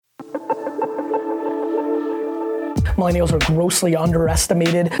Millennials are grossly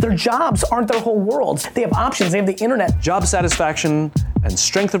underestimated. Their jobs aren't their whole worlds. They have options. They have the internet. Job satisfaction and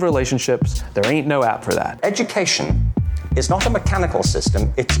strength of relationships, there ain't no app for that. Education is not a mechanical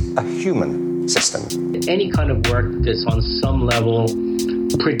system, it's a human system. Any kind of work that's on some level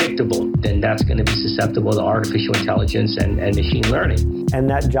predictable, then that's going to be susceptible to artificial intelligence and machine learning. And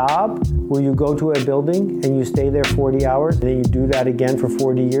that job where you go to a building and you stay there 40 hours and then you do that again for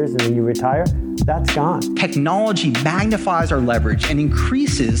 40 years and then you retire, that's gone. Technology magnifies our leverage and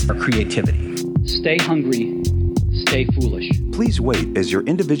increases our creativity. Stay hungry, stay foolish. Please wait as your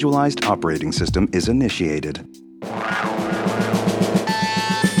individualized operating system is initiated.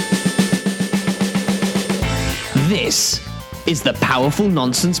 This is the Powerful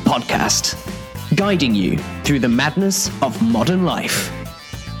Nonsense Podcast, guiding you through the madness of modern life.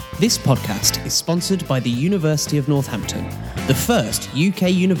 This podcast is sponsored by the University of Northampton, the first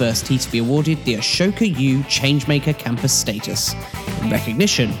UK university to be awarded the Ashoka U Changemaker Campus status, in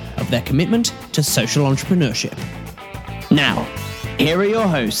recognition of their commitment to social entrepreneurship. Now, here are your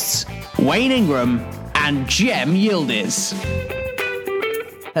hosts, Wayne Ingram and Jem Yildiz.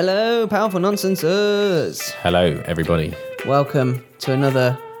 Hello, Powerful Nonsensers. Hello, everybody. Welcome to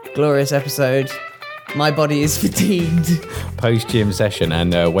another glorious episode. My body is fatigued. Post-gym session,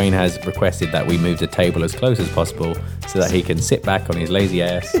 and Wayne has requested that we move the table as close as possible so that he can sit back on his lazy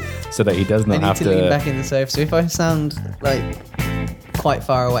ass, so that he does not have to lean back in the sofa. So if I sound like quite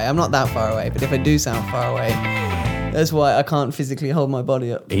far away, I'm not that far away, but if I do sound far away, that's why I can't physically hold my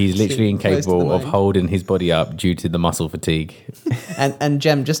body up. He's literally incapable of holding his body up due to the muscle fatigue. and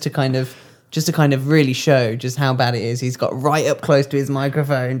Jem, just to kind of really show just how bad it is, he's got right up close to his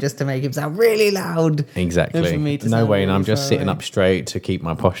microphone just to make him sound really loud. Exactly. No way, and I'm just sitting up straight to keep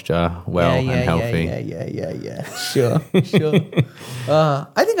my posture well and healthy. Yeah. Sure.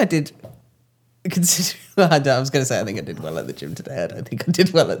 I think I did. I was going to say I think I did well at the gym today. I don't think I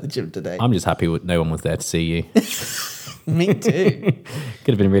did well at the gym today. I'm just happy no one was there to see you. Me too.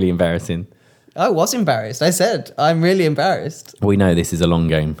 Could have been really embarrassing. I was embarrassed. I said I'm really embarrassed. We know this is a long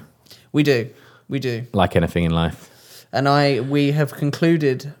game. We do. Like anything in life. And we have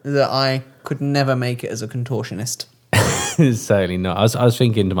concluded that I could never make it as a contortionist. Certainly not. I was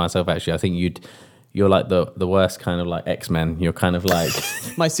thinking to myself, actually, I think you're like the worst kind of like X-Men. You're kind of like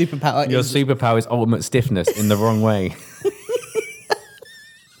my superpower. Your superpower is ultimate stiffness in the wrong way.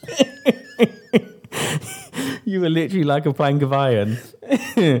 You were literally like a plank of iron.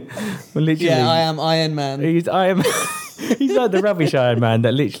 Yeah, I am Iron Man. He's Iron Man. He's like the rubbish Iron Man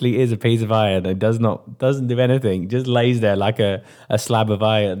that literally is a piece of iron and doesn't do anything, just lays there like a slab of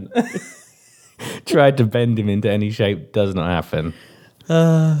iron. Tried to bend him into any shape, does not happen.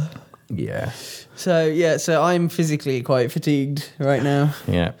 Yeah. So I'm physically quite fatigued right now.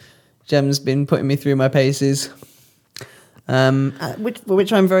 Yeah. Jem's been putting me through my paces,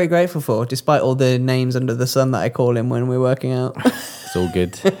 which I'm very grateful for, despite all the names under the sun that I call him when we're working out. It's all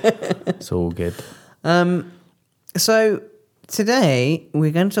good. It's all good. So today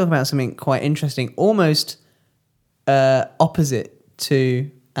we're going to talk about something quite interesting, almost opposite to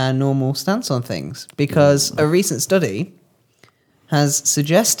our normal stance on things, because a recent study has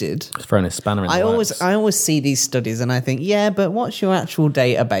suggested. It's thrown a spanner in the works. I always see these studies and I think, yeah, but what's your actual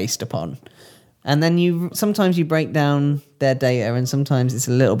data based upon? And then sometimes you break down their data, and sometimes it's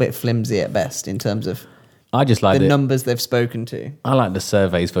a little bit flimsy at best in terms of I just like the numbers they've spoken to. I like the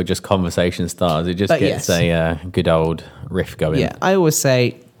surveys for just conversation starters. It just gets a good old riff going. Yeah, I always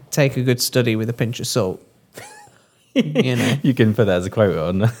say take a good study with a pinch of salt. You know, you can put that as a quote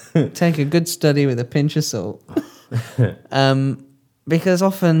on. Take a good study with a pinch of salt. Because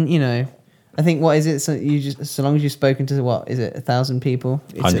often, you know, I think what is it? So long as you've spoken to 1,000 people,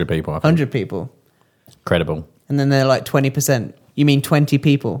 100 people, 100 people, credible. And then they're like 20%. You mean 20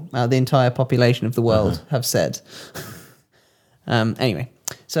 people out of the entire population of the world have said. Anyway,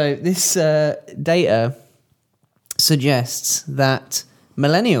 so this data suggests that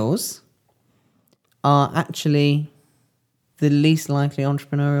millennials are actually the least likely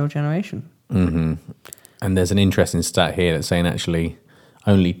entrepreneurial generation. Mm-hmm. And there's an interesting stat here that's saying actually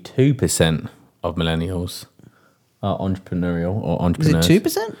only 2% of millennials are entrepreneurial or entrepreneurs. Is it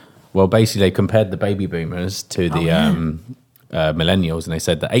 2%? Well, basically they compared the baby boomers to the millennials, and they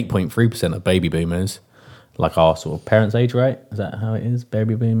said that 8.3% of baby boomers, like our sort of parents' age, right? Is that how it is?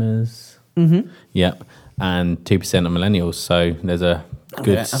 Baby boomers? Mm-hmm. Yep. And 2% of millennials. So there's a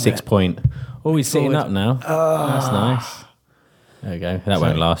good 6 point. Oh, he's sitting up now. That's nice. There we go. That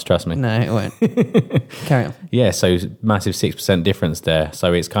won't last, trust me. No, it won't. Carry on. Yeah, so massive 6% difference there.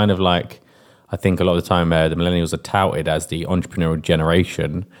 So it's kind of like, I think a lot of the time the millennials are touted as the entrepreneurial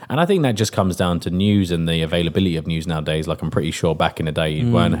generation. And I think that just comes down to news and the availability of news nowadays. Like, I'm pretty sure back in the day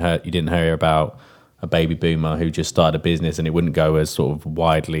you didn't hear about a baby boomer who just started a business and it wouldn't go as sort of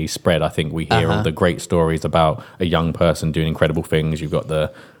widely spread. I think we hear all the great stories about a young person doing incredible things. You've got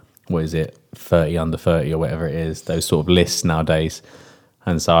the, 30 under 30 or whatever it is, those sort of lists nowadays.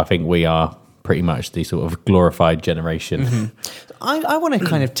 And so I think we are pretty much the sort of glorified generation. Mm-hmm. I want to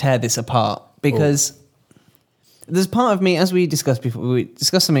kind of tear this apart because there's part of me, as we discussed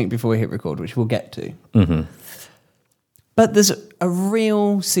something before we hit record, which we'll get to. Mm-hmm. But there's a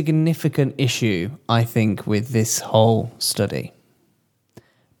real significant issue, I think, with this whole study.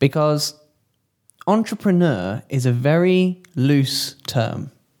 Because entrepreneur is a very loose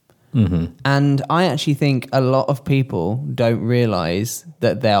term. Mm-hmm. And I actually think a lot of people don't realize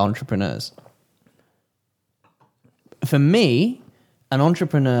that they're entrepreneurs. For me, an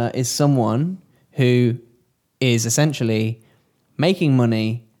entrepreneur is someone who is essentially making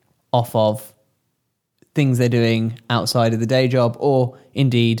money off of things they're doing outside of the day job, or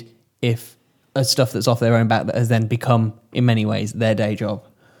indeed if stuff that's off their own back that has then become, in many ways, their day job.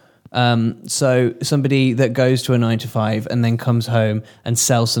 So somebody that goes to a 9-to-5 and then comes home and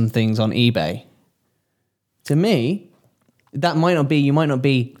sells some things on eBay. To me, that you might not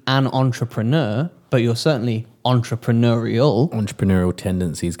be an entrepreneur, but you're certainly entrepreneurial. Entrepreneurial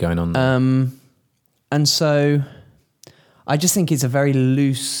tendencies going on there. And so I just think it's a very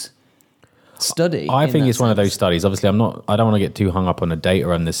loose study. I think it's one of those studies. Obviously, I don't want to get too hung up on the data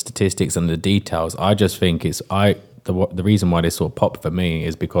and the statistics and the details. I just think the reason why this sort of popped for me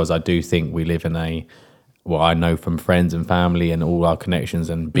is because I do think we live in I know from friends and family and all our connections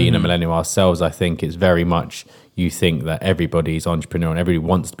and being a millennial ourselves, I think it's very much you think that everybody's entrepreneurial and everybody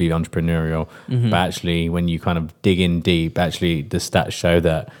wants to be entrepreneurial. But actually, when you kind of dig in deep, actually the stats show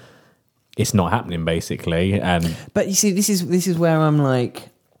that it's not happening basically. But you see, this is where I'm like,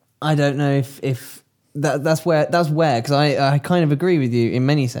 I don't know if that's where because I kind of agree with you in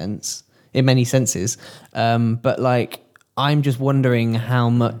many senses. But like, I'm just wondering how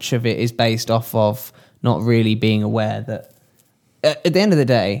much of it is based off of not really being aware that at the end of the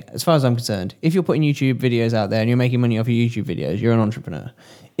day, as far as I'm concerned, if you're putting YouTube videos out there and you're making money off your YouTube videos, you're an entrepreneur.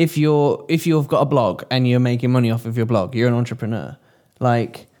 If you've got a blog and you're making money off of your blog, you're an entrepreneur.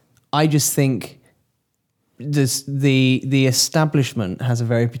 Like, I just think the establishment has a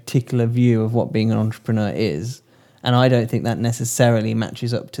very particular view of what being an entrepreneur is. And I don't think that necessarily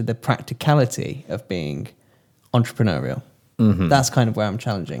matches up to the practicality of being entrepreneurial. Mm-hmm. That's kind of where I'm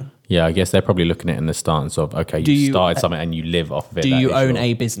challenging. Yeah, I guess they're probably looking at it in the stance of, okay, you started something and you live off of it. Do you own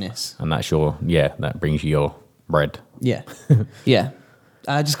a business? And that's that brings you your bread. Yeah. Yeah.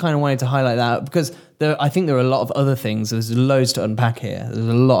 I just kind of wanted to highlight that because I think there are a lot of other things. There's loads to unpack here. There's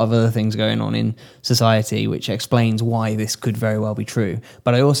a lot of other things going on in society which explains why this could very well be true.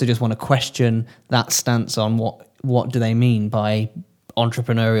 But I also just want to question that stance on what do they mean by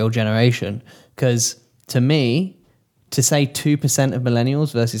entrepreneurial generation? Because to me, to say 2% of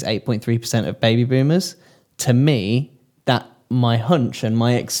millennials versus 8.3% of baby boomers, to me, that my hunch and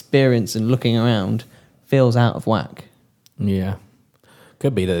my experience in looking around feels out of whack. Yeah.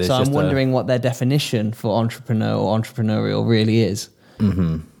 Could be that it's I'm wondering what their definition for entrepreneur or entrepreneurial really is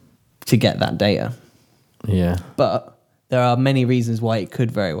to get that data. Yeah. But there are many reasons why it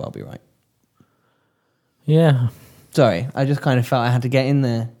could very well be right. Yeah. Sorry, I just kind of felt I had to get in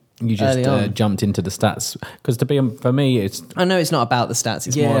there. You just jumped into the stats. Because for me, I know it's not about the stats,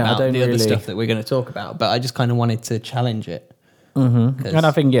 it's more about the other stuff that we're going to talk about, but I just kind of wanted to challenge it. Mm-hmm. And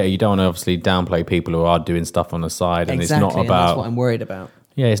I think, you don't want to obviously downplay people who are doing stuff on the side. And exactly, it's not about... that's what I'm worried about.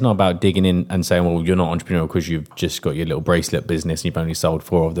 Yeah, it's not about digging in and saying, well, you're not entrepreneurial because you've just got your little bracelet business and you've only sold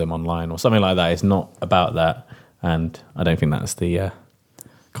 4 of them online or something like that. It's not about that. And I don't think that's the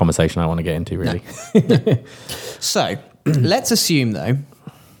conversation I want to get into, really. No. So, let's assume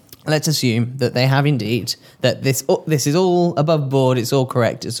that they have indeed, that this is all above board, it's all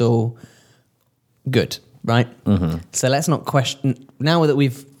correct, it's all good, right? Mm-hmm. So let's not question, now that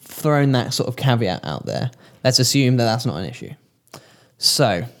we've thrown that sort of caveat out there, let's assume that that's not an issue.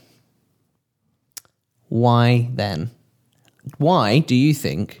 So, why then? Why do you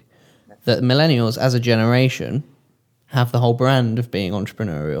think that millennials as a generation have the whole brand of being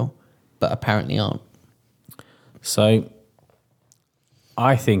entrepreneurial, but apparently aren't? So,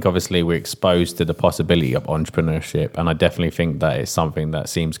 I think obviously we're exposed to the possibility of entrepreneurship, and I definitely think that it's something that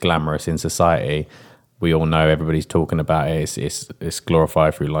seems glamorous in society. We all know, everybody's talking about it. It's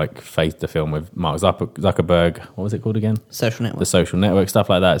glorified through like Faith, the film with Mark Zuckerberg. What was it called again? Social Network. The Social Network, stuff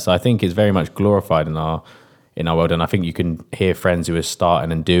like that. So I think it's very much glorified in our in our world. And I think you can hear friends who are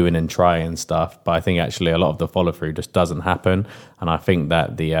starting and doing and trying and stuff, but I think actually a lot of the follow through just doesn't happen. And I think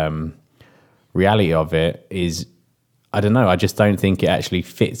that the reality of it is, I don't know, I just don't think it actually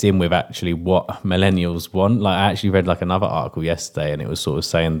fits in with actually what millennials want. Like, I actually read like another article yesterday, and it was sort of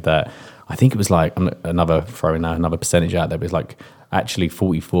saying that, I think it was like, another percentage out there, but it's like actually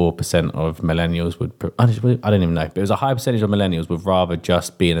 44% of millennials would, I don't even know, but it was a high percentage of millennials would rather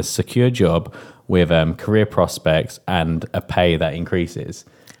just be in a secure job with career prospects and a pay that increases.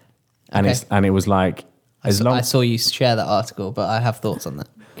 And it was like, I saw you share that article, but I have thoughts on that.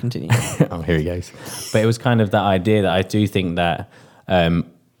 Continue. Oh, here he goes. But it was kind of that idea that I do think that,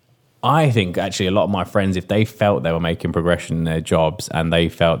 I think actually a lot of my friends, if they felt they were making progression in their jobs and they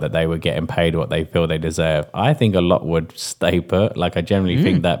felt that they were getting paid what they feel they deserve, I think a lot would stay put. Like, I generally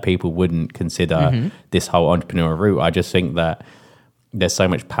think that people wouldn't consider this whole entrepreneurial route. I just think that there's so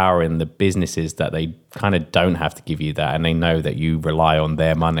much power in the businesses that they kind of don't have to give you that, and they know that you rely on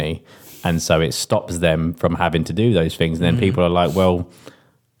their money, and so it stops them from having to do those things. And then people are like, well,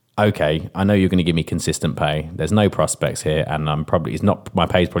 okay, I know you're going to give me consistent pay. There's no prospects here, and my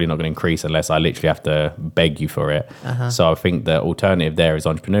pay is probably not going to increase unless I literally have to beg you for it. So I think the alternative there is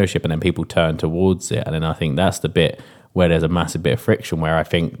entrepreneurship, and then people turn towards it. And then I think that's the bit where there's a massive bit of friction, where I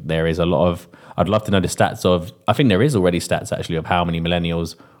think there is a lot of, I'd love to know the stats of, I think there is already stats actually of how many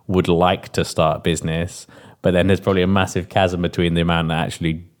millennials would like to start a business, but then there's probably a massive chasm between the amount that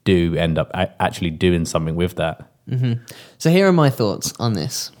actually do end up actually doing something with that. So here are my thoughts on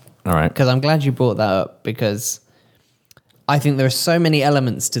this. All right. Because I'm glad you brought that up, because I think there are so many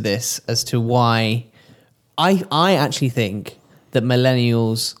elements to this as to why I actually think that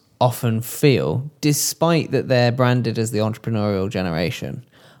millennials often feel, despite that they're branded as the entrepreneurial generation,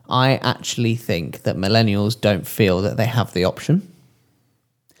 I actually think that millennials don't feel that they have the option.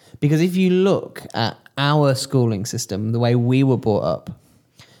 Because if you look at our schooling system, the way we were brought up,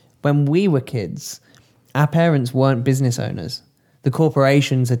 when we were kids, our parents weren't business owners. The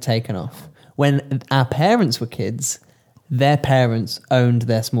corporations had taken off. When our parents were kids, their parents owned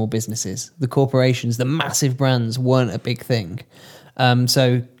their small businesses. The corporations, the massive brands weren't a big thing.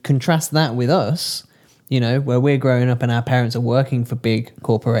 So contrast that with us, where we're growing up and our parents are working for big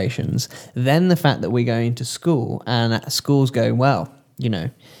corporations. Then the fact that we're going to school and school's going, well, you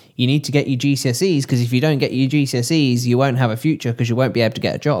need to get your GCSEs, because if you don't get your GCSEs, you won't have a future because you won't be able to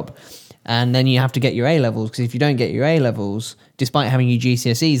get a job. And then you have to get your A-levels, because if you don't get your A-levels, despite having your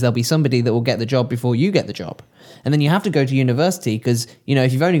GCSEs, there'll be somebody that will get the job before you get the job. And then you have to go to university because,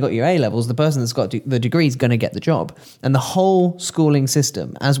 if you've only got your A-levels, the person that's got the degree is going to get the job. And the whole schooling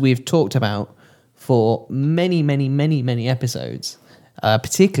system, as we've talked about for many, many, many, many episodes,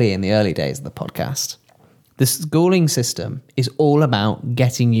 particularly in the early days of the podcast, the schooling system is all about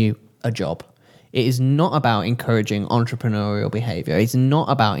getting you a job. It is not about encouraging entrepreneurial behavior. It's not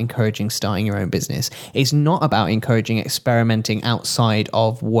about encouraging starting your own business. It's not about encouraging experimenting outside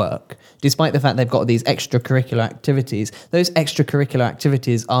of work. Despite the fact they've got these extracurricular activities, those extracurricular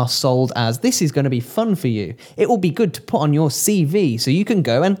activities are sold as, this is going to be fun for you. It will be good to put on your CV so you can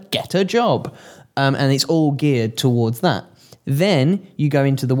go and get a job. And it's all geared towards that. Then you go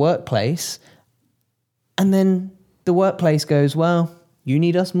into the workplace, and then the workplace goes, well, you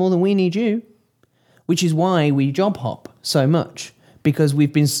need us more than we need you. Which is why we job hop so much, because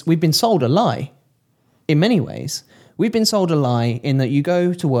we've been sold a lie in many ways. We've been sold a lie in that you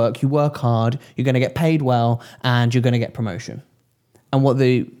go to work, you work hard, you're going to get paid well, and you're going to get promotion. And what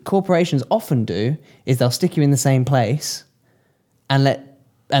the corporations often do is they'll stick you in the same place and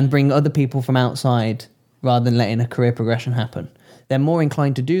bring other people from outside rather than letting a career progression happen. They're more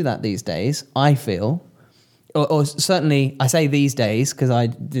inclined to do that these days, I feel. Or certainly, I say these days because I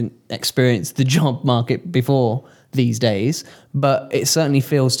didn't experience the job market before these days, but it certainly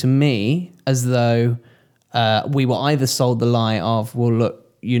feels to me as though we were either sold the lie of, well, look,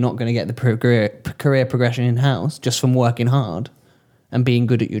 you're not going to get the career progression in-house just from working hard and being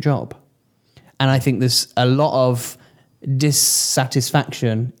good at your job. And I think there's a lot of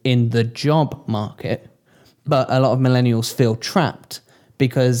dissatisfaction in the job market, but a lot of millennials feel trapped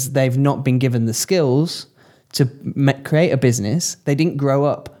because they've not been given the skills to create a business. They didn't grow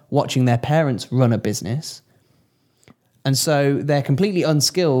up watching their parents run a business. And so they're completely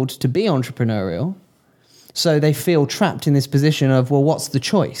unskilled to be entrepreneurial. So they feel trapped in this position of, well, what's the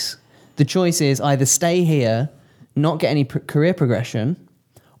choice? The choice is either stay here, not get any career progression,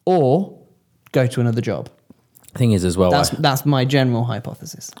 or go to another job. Thing is as well, that's my general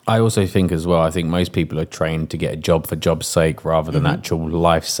hypothesis. I also think as well, I think most people are trained to get a job for job's sake rather than actual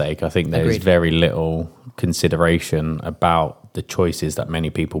life's sake. I think there's very little consideration about the choices that many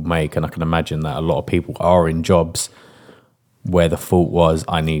people make. And I can imagine that a lot of people are in jobs where the thought was,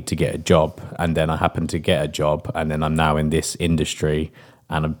 I need to get a job, and then I happen to get a job, and then I'm now in this industry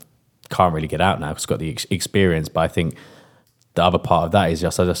and I can't really get out now because I've got the experience. But I think the other part of that is I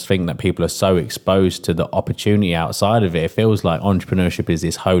just think that people are so exposed to the opportunity outside of it. It feels like entrepreneurship is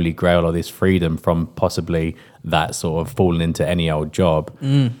this holy grail or this freedom from possibly that sort of falling into any old job.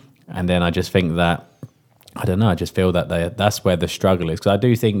 And then I just think that, I don't know, I just feel that that's where the struggle is. Because I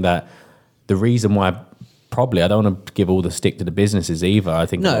do think that the reason why probably, I don't want to give all the stick to the businesses either. I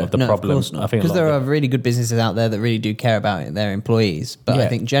think the problem, of course not. Because there are really good businesses out there that really do care about their employees. But I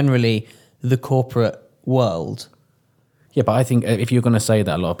think generally the corporate world... Yeah, but I think if you're going to say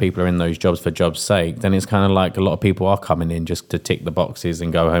that a lot of people are in those jobs for job's sake, then it's kind of like a lot of people are coming in just to tick the boxes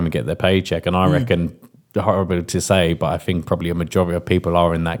and go home and get their paycheck. And I reckon, horrible to say, but I think probably a majority of people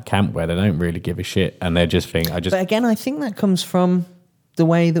are in that camp where they don't really give a shit and they just think, But again, I think that comes from the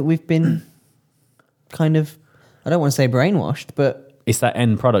way that we've been kind of, I don't want to say brainwashed, but... It's that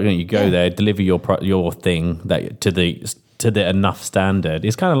end product. You go there, deliver your thing that to the enough standard.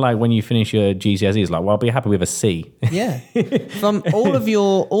 It's kind of like when you finish your GCSE, it's like, well, I'll be happy with a C. Yeah. From all of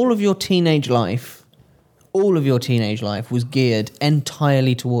your teenage life, was geared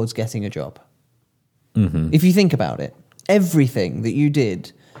entirely towards getting a job. Mm-hmm. If you think about it, everything that you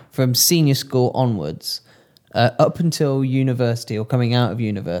did from senior school onwards, up until university or coming out of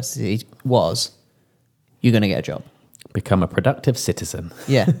university, was you're going to get a job. Become a productive citizen.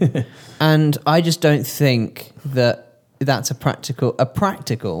 Yeah. And I just don't think that that's a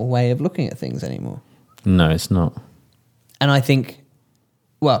practical way of looking at things anymore. No, it's not. And I think,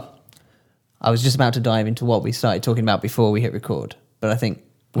 well, I was just about to dive into what we started talking about before we hit record, but I think...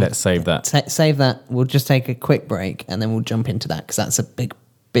 Let's save that. Save that. We'll just take a quick break and then we'll jump into that because that's a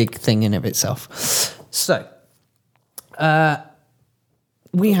big thing in of itself. So,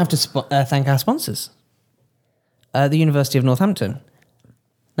 we have to thank our sponsors. The University of Northampton.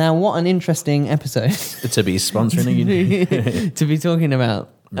 Now, what an interesting episode to be sponsoring a uni. to be talking about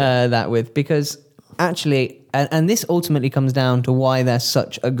that with, because actually, and this ultimately comes down to why they're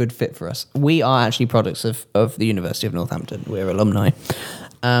such a good fit for us. We are actually products of the University of Northampton. We're alumni.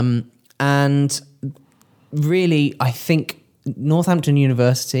 And really, I think Northampton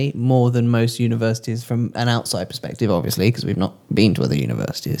University, more than most universities from an outside perspective, obviously, because we've not been to other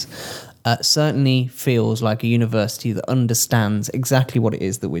universities, certainly feels like a university that understands exactly what it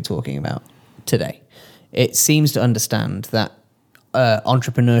is that we're talking about today. It seems to understand that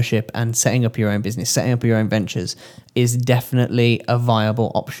entrepreneurship and setting up your own business, setting up your own ventures is definitely a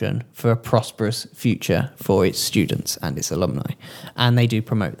viable option for a prosperous future for its students and its alumni. And they do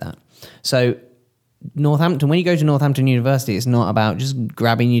promote that. So Northampton, when you go to Northampton University, it's not about just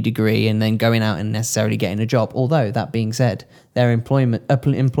grabbing your degree and then going out and necessarily getting a job. Although, that being said, their employability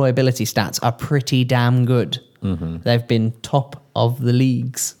stats are pretty damn good. Mm-hmm. They've been top of the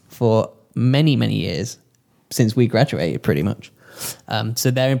leagues for many, many years since we graduated, pretty much. So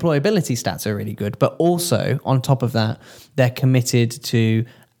their employability stats are really good. But also, on top of that, they're committed to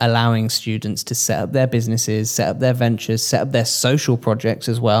allowing students to set up their businesses, set up their ventures, set up their social projects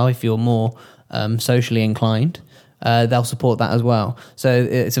as well. If you're more socially inclined, they'll support that as well. So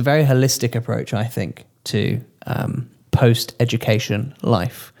it's a very holistic approach, I think, to post-education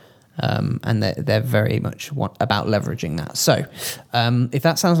life. And they're very much about leveraging that. So if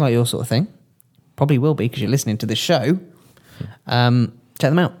that sounds like your sort of thing, probably will be because you're listening to this show,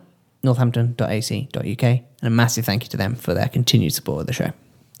 check them out, northampton.ac.uk. And a massive thank you to them for their continued support of the show.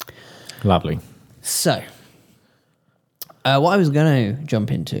 Lovely. So, what I was going to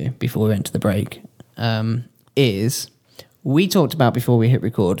jump into before we went to the break is we talked about before we hit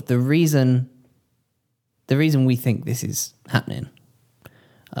record the reason we think this is happening,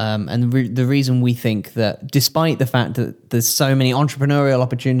 and the reason we think that despite the fact that there's so many entrepreneurial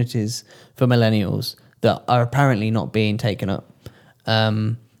opportunities for millennials that are apparently not being taken up,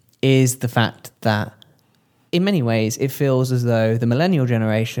 is the fact that in many ways it feels as though the millennial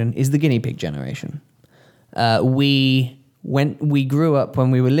generation is the guinea pig generation. We grew up when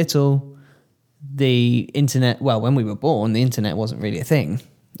we were little, the internet, well, when we were born, the internet wasn't really a thing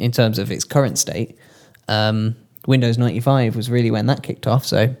in terms of its current state. Windows 95 was really when that kicked off,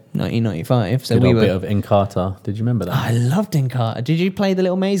 so 1995. So we were a bit of Encarta. Did you remember that? I loved Encarta. Did you play the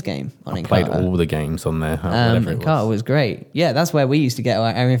little maze game on Encarta? I played all the games on there. Encarta was great. Yeah, that's where we used to get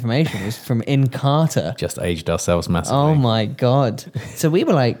our information, was from Encarta. Just aged ourselves massively. Oh my God. So we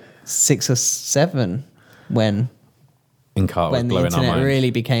were like 6 or 7 when Encarta was blowing our minds. When the internet really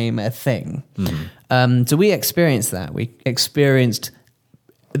became a thing. Mm-hmm. So we experienced that. We experienced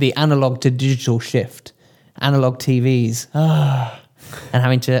the analog to digital shift analog TVs, and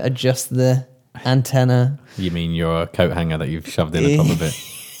having to adjust the antenna. You mean your coat hanger that you've shoved in the top of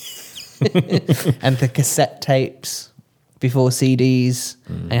it? And the cassette tapes before CDs,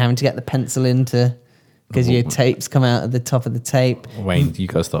 and having to get the pencil into, because your tapes come out at the top of the tape. Wayne, you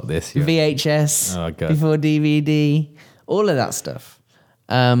got to stop this. VHS before DVD, all of that stuff.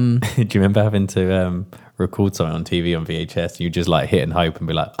 Do you remember having to record something on TV on VHS? You just like hit and hope and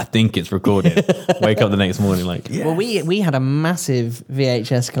be like, I think it's recorded. Wake up the next morning like, yes. Well, we had a massive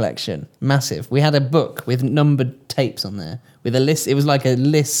VHS collection. Massive. We had a book with numbered tapes on there with a list. It was like a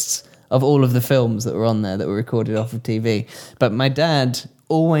list of all of the films that were on there that were recorded off of TV. But my dad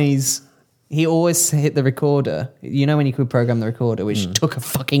always hit the recorder. You know when you could program the recorder, which took a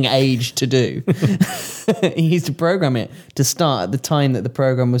fucking age to do. He used to program it to start at the time that the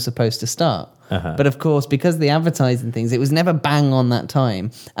program was supposed to start. But of course, because of the advertising things, it was never bang on that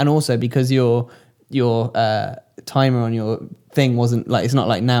time. And also because your timer on your thing wasn't like, it's not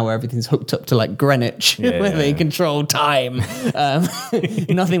like now where everything's hooked up to like Greenwich, where they control time.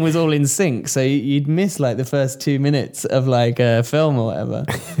 Nothing was all in sync, so you'd miss like the first 2 minutes of like a film or whatever.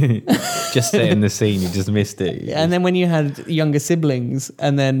 Just setting the scene, you just missed it. And then when you had younger siblings,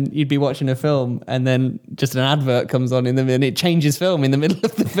 and then you'd be watching a film, and then just an advert comes on and it changes film in the middle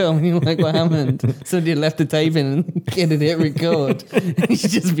of the film, and you're like, what happened? Somebody left the tape in and the kid had hit record. You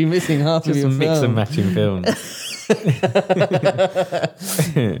should just be missing half of your film. Just mix and matching films.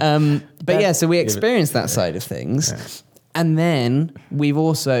 But yeah, so we experienced that side of things, and then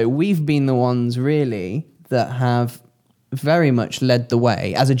we've been the ones really that have very much led the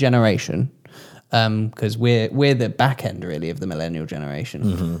way as a generation, because we're the back end really of the millennial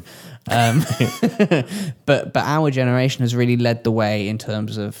generation. But our generation has really led the way in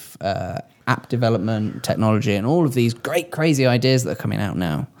terms of app development, technology, and all of these great crazy ideas that are coming out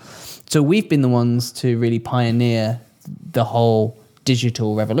now. So we've been the ones to really pioneer the whole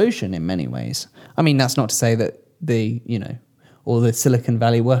digital revolution in many ways. I mean, that's not to say that all the Silicon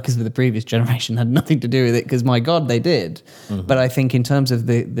Valley workers of the previous generation had nothing to do with it, because my God, they did. But I think in terms of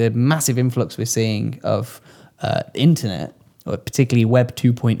the massive influx we're seeing of internet, or particularly Web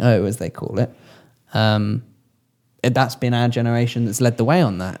 2.0 as they call it, that's been our generation that's led the way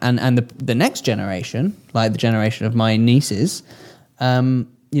on that. And the next generation, like the generation of my nieces,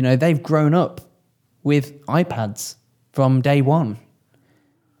 they've grown up with iPads from day one.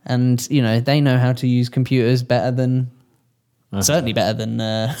 And, they know how to use computers better than, certainly better than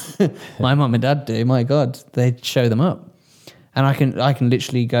my mum and dad do. My God, they show them up. And I can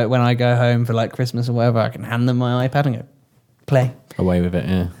literally go, when I go home for like Christmas or whatever, I can hand them my iPad and go, play. Away with it,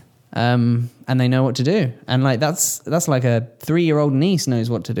 yeah. And they know what to do. And like that's like a 3-year-old niece knows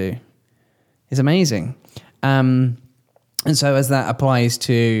what to do. It's amazing. And so as that applies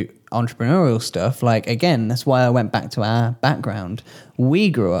to entrepreneurial stuff, like, again, that's why I went back to our background.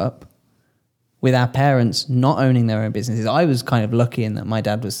 We grew up with our parents not owning their own businesses. I was kind of lucky in that my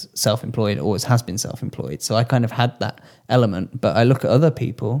dad was self-employed, always has been self-employed. So I kind of had that element. But I look at other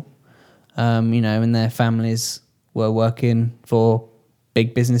people, and their families were working for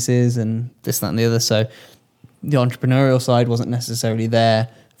big businesses and this, that, and the other. So the entrepreneurial side wasn't necessarily there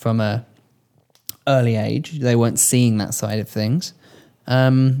from a early age. They weren't seeing that side of things.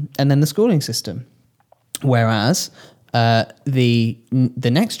 And then the schooling system. Whereas the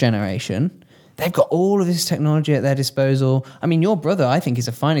next generation, they've got all of this technology at their disposal. I mean, your brother, I think, is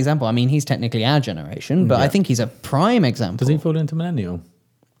a fine example. I mean, he's technically our generation, but I think he's a prime example. Does he fall into millennial?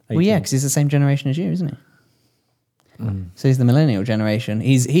 18? Well, yeah, because he's the same generation as you, isn't he? So he's the millennial generation.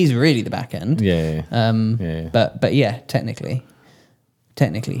 He's really the back end. Yeah. But yeah, technically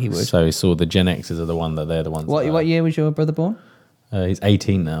he would. So he saw the Gen Xers are the one that they're the ones. What year was your brother born? He's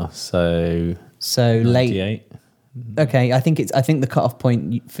 18 now, so late. 98. Okay, I think the cutoff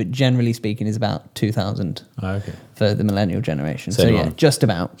point for generally speaking is about 2000. Okay. For the millennial generation. So yeah, just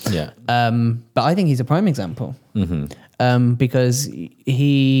about. Yeah. But I think he's a prime example. Because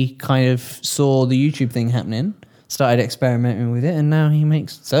he kind of saw the YouTube thing happening, started experimenting with it, and now he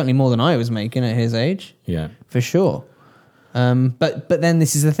makes certainly more than I was making at his age. Yeah. For sure. But then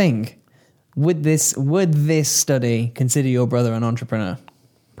this is the thing. Would this study consider your brother an entrepreneur?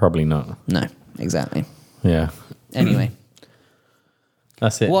 Probably not. No, exactly. Yeah. Anyway.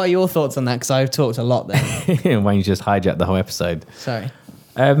 That's it. What are your thoughts on that? Because I've talked a lot there. Wayne just hijacked the whole episode. Sorry.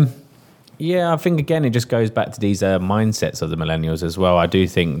 Yeah, I think, again, it just goes back to these mindsets of the millennials as well. I do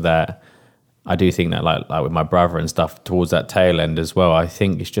think that like with my brother and stuff towards that tail end as well, I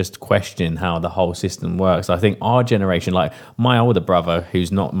think it's just questioning how the whole system works. I think our generation, like my older brother,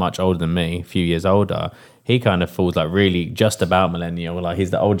 who's not much older than me, a few years older, he kind of falls like really just about millennial. Like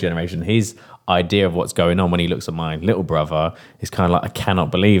he's the old generation. His idea of what's going on when he looks at my little brother is kind of like, I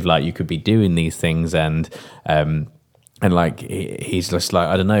cannot believe like you could be doing these things, and like he's just like,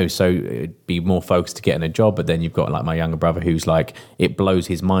 I don't know, so it'd be more focused to getting a job. But then you've got like my younger brother who's like, it blows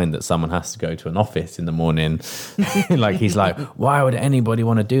his mind that someone has to go to an office in the morning. Like he's like, why would anybody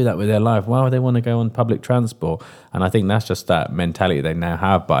want to do that with their life? Why would they want to go on public transport? And I think that's just that mentality they now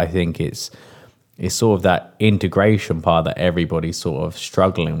have. But I think it's sort of that integration part that everybody's sort of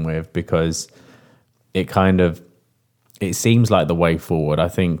struggling with, because it seems like the way forward. I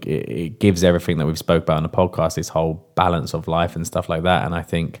think it gives everything that we've spoke about on the podcast, this whole balance of life and stuff like that. And I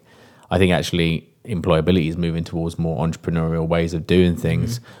think actually employability is moving towards more entrepreneurial ways of doing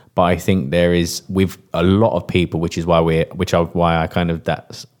things. Mm-hmm. But I think there is, with a lot of people, which is why I kind of,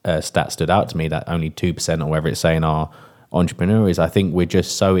 that stat stood out to me, that only 2% or whatever it's saying are entrepreneurs. I think we're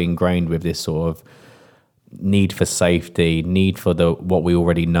just so ingrained with this sort of need for safety, need for what we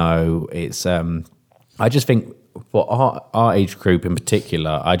already know. It's I just think for our age group in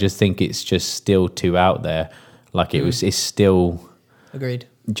particular, I just think it's just still too out there. Like it's still agreed.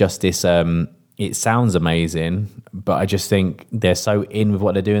 Just this it sounds amazing, but I just think they're so in with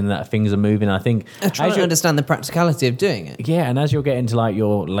what they're doing that things are moving. I think I try to understand the practicality of doing it. Yeah, and as you're getting to like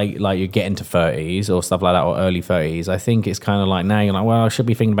your late, like you're getting to 30s or stuff like that, or early 30s, I think it's kind of like now you're like, well, I should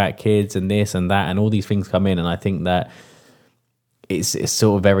be thinking about kids and this and that, and all these things come in, and I think that it's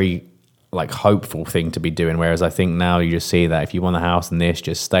sort of very like hopeful thing to be doing. Whereas I think now you just see that if you want a house and this,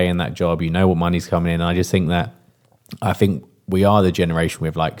 just stay in that job. You know what money's coming in. And I think we are the generation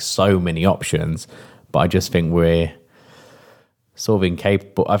with like so many options, but I just think we're sort of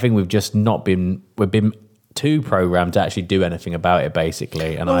incapable. I think we've just not been, we've been too programmed to actually do anything about it,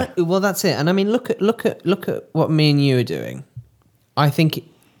 basically. And well, that's it. And I mean, look at what me and you are doing. I think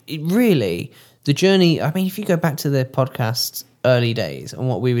it really, the journey, I mean, if you go back to the podcast early days and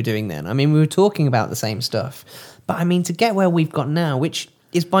what we were doing then, I mean, we were talking about the same stuff, but I mean, to get where we've got now, which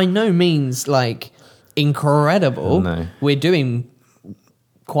is by no means like incredible. No. We're doing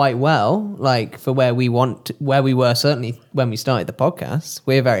quite well, like for where we were certainly when we started the podcast.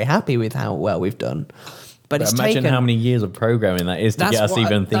 We're very happy with how well we've done. But it's imagine taken, how many years of programming that is to get us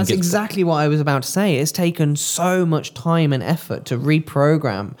even think. That's exactly what I was about to say. It's taken so much time and effort to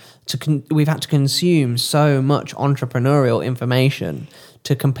reprogram. We've had to consume so much entrepreneurial information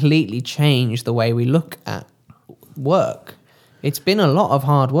to completely change the way we look at work. It's been a lot of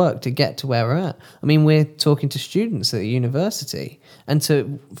hard work to get to where we're at. I mean, we're talking to students at the university, and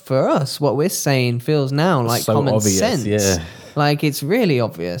for us, what we're saying feels now like so common obvious, sense. Yeah. Like it's really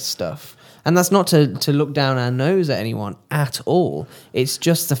obvious stuff. And that's not to look down our nose at anyone at all. It's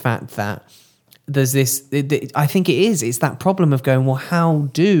just the fact that there's this, I think it's that problem of going, well, how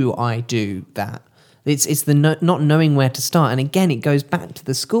do I do that? It's the not knowing where to start. And again, it goes back to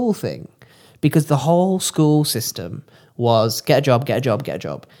the school thing, because the whole school system was get a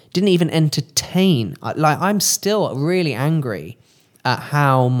job. Didn't even entertain. I'm still really angry at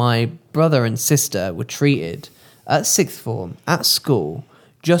how my brother and sister were treated at sixth form, at school,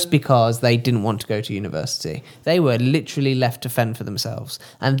 just because they didn't want to go to university. They were literally left to fend for themselves.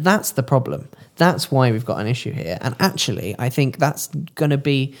 And that's the problem. That's why we've got an issue here. And actually, I think that's going to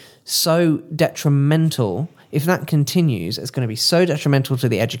be so detrimental. If that continues, it's going to be so detrimental to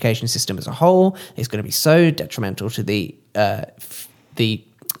the education system as a whole. It's going to be so detrimental to the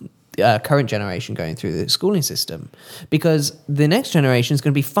current generation going through the schooling system, because the next generation is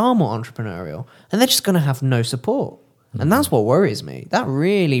going to be far more entrepreneurial, and they're just going to have no support. And that's what worries me. That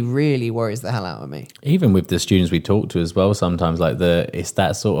really, really worries the hell out of me. Even with the students we talk to as well, sometimes like it's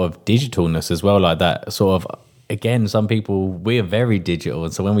that sort of digitalness as well, like that sort of, again, some people, we're very digital.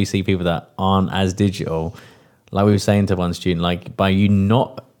 And so when we see people that aren't as digital, like we were saying to one student, like by you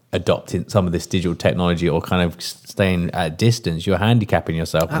not adopting some of this digital technology or kind of staying at a distance, you're handicapping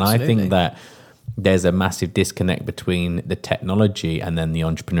yourself. Absolutely. And I think that there's a massive disconnect between the technology and then the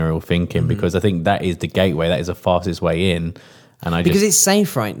entrepreneurial thinking, because I think that is the gateway, that is the fastest way in. And because it's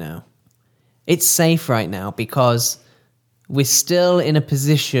safe right now. It's safe right now because we're still in a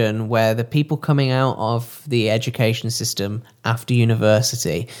position where the people coming out of the education system after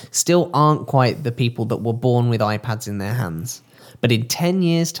university still aren't quite the people that were born with iPads in their hands. But in 10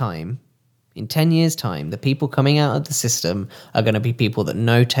 years' time, the people coming out of the system are going to be people that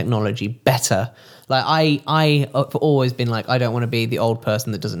know technology better. Like I have always been like, I don't want to be the old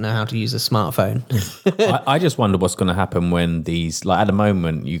person that doesn't know how to use a smartphone. I just wonder what's going to happen when these, like at the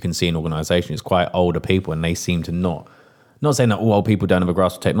moment, you can see an organisation, it's quite older people, and they seem to not not saying that all old people don't have a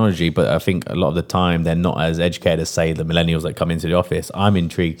grasp of technology, but I think a lot of the time they're not as educated as, say, the millennials that come into the office. I'm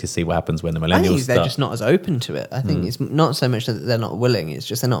intrigued to see what happens when the millennials I think they're just not as open to it. I think it's not so much that they're not willing, it's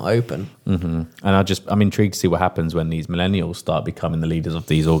just they're not open. Mm-hmm. And I'm intrigued to see what happens when these millennials start becoming the leaders of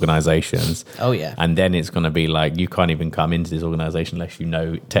these organizations. Oh, yeah. And then it's going to be like, you can't even come into this organization unless you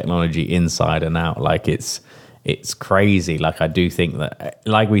know technology inside and out. Like, it's crazy. Like, I do think that,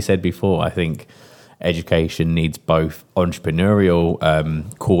 like we said before, I think education needs both entrepreneurial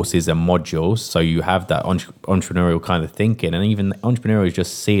courses and modules, so you have that entrepreneurial kind of thinking, and even entrepreneurial is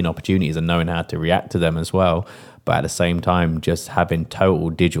just seeing opportunities and knowing how to react to them as well, but at the same time just having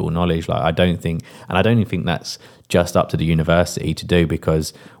total digital knowledge. Like, I don't think that's just up to the university to do,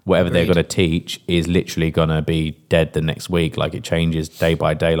 because whatever they're going to teach is literally going to be dead the next week. Like, it changes day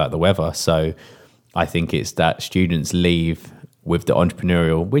by day like the weather. So I think it's that students leave with the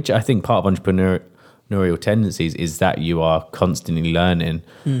entrepreneurial, which I think part of entrepreneurial tendencies is that you are constantly learning,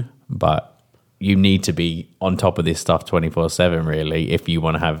 but you need to be on top of this stuff 24/7 really if you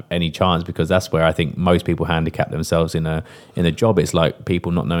want to have any chance, because that's where I think most people handicap themselves in a job. It's like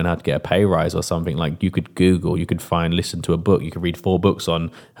people not knowing how to get a pay rise or something. Like, you could Google, you could listen to a book, you could read 4 books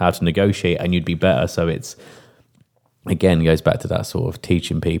on how to negotiate and you'd be better. So it's, again, goes back to that sort of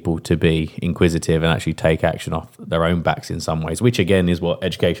teaching people to be inquisitive and actually take action off their own backs in some ways, which again is what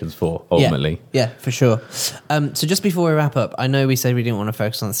education's for ultimately. Yeah, for sure. So just before we wrap up, I know we said we didn't want to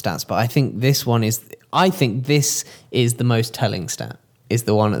focus on the stats, but I think this is the most telling stat, is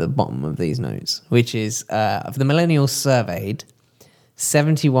the one at the bottom of these notes, which is of the millennials surveyed,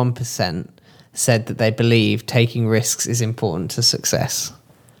 71% said that they believe taking risks is important to success.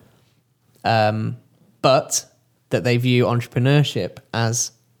 But that they view entrepreneurship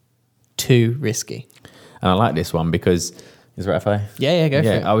as too risky. And I like this one because, is it right if I? Yeah, go for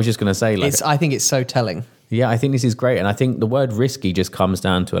it. I was just going to say, like, I think it's so telling. Yeah, I think this is great. And I think the word risky just comes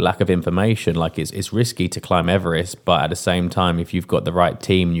down to a lack of information. Like, it's risky to climb Everest, but at the same time, if you've got the right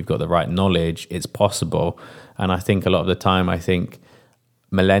team, you've got the right knowledge, it's possible. And I think a lot of the time,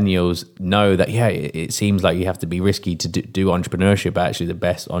 millennials know that, it seems like you have to be risky to do entrepreneurship, but actually the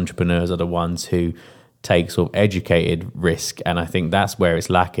best entrepreneurs are the ones who take sort of educated risk. And I think that's where it's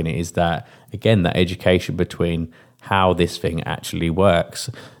lacking. It is that, again, that education between how this thing actually works.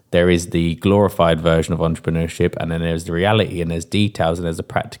 There is the glorified version of entrepreneurship, and then there's the reality, and there's details, and there's the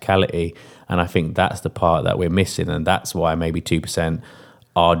practicality. And I think that's the part that we're missing, and that's why maybe 2%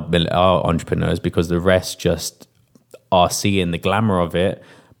 are entrepreneurs, because the rest just are seeing the glamour of it,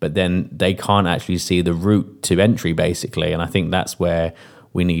 but then they can't actually see the route to entry, basically. And I think that's where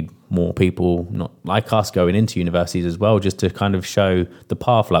we need more people, not like us, going into universities as well, just to kind of show the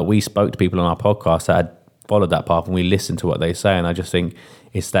path. Like, we spoke to people on our podcast that had followed that path, and we listened to what they say. And I just think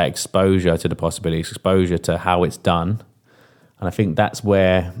it's that exposure to the possibilities, exposure to how it's done. And I think that's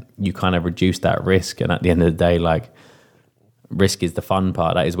where you kind of reduce that risk. And at the end of the day, like, risk is the fun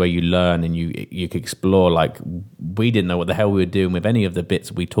part. That is where you learn and you can explore. Like, we didn't know what the hell we were doing with any of the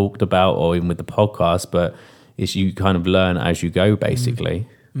bits we talked about, or even with the podcast, but it's, you kind of learn as you go, basically.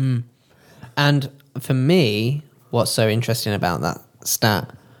 And for me, what's so interesting about that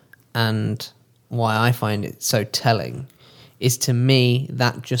stat, and why I find it so telling, is, to me,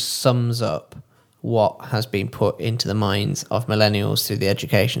 that just sums up what has been put into the minds of millennials through the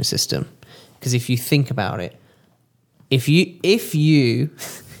education system. Because if you think about it, if you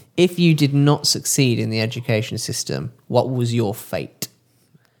did not succeed in the education system, what was your fate?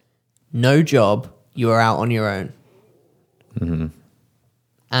 No job, you were out on your own. Mm-hmm.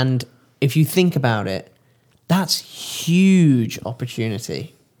 And if you think about it, that's huge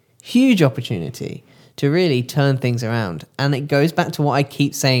opportunity to really turn things around. And it goes back to what I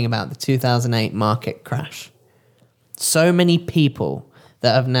keep saying about the 2008 market crash. So many people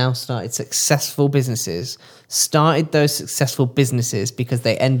that have now started successful businesses started those successful businesses because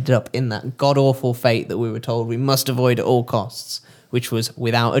they ended up in that god-awful fate that we were told we must avoid at all costs, which was,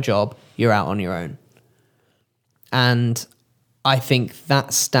 without a job, you're out on your own. And I think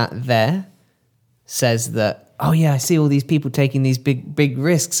that stat there says that, oh yeah, I see all these people taking these big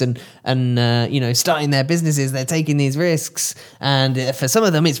risks and starting their businesses, they're taking these risks. And for some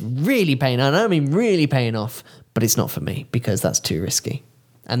of them, it's really paying off. I mean, really paying off, but it's not for me because that's too risky.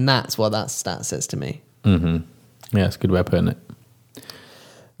 And that's what that stat says to me. Mm-hmm. Yeah, it's a good way of putting it.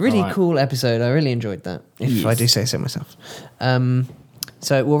 Really cool episode. I really enjoyed that, if I do say so myself.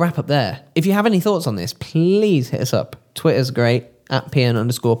 So we'll wrap up there. If you have any thoughts on this, please hit us up. Twitter's great,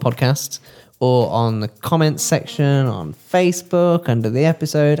 @PN_podcast, or on the comments section on Facebook under the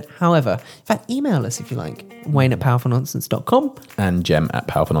episode. However, in fact, email us if you like. Wayne@powerfulnonsense.com. And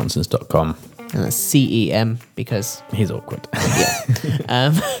Jem@powerfulnonsense.com. And that's CEM because he's awkward.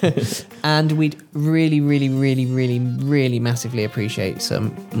 And we'd really massively appreciate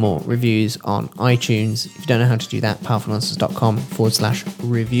some more reviews on iTunes. If you don't know how to do that,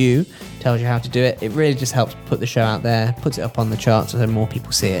 powerfulnonsense.com/review tells you how to do it. It really just helps put the show out there, puts it up on the charts so that more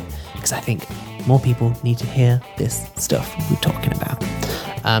people see it. Because I think more people need to hear this stuff we're talking about.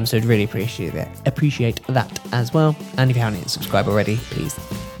 So I'd really appreciate that as well. And if you haven't subscribed already, please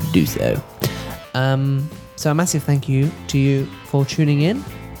do so. So a massive thank you to you for tuning in,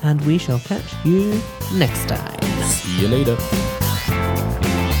 and we shall catch you next time. See you later.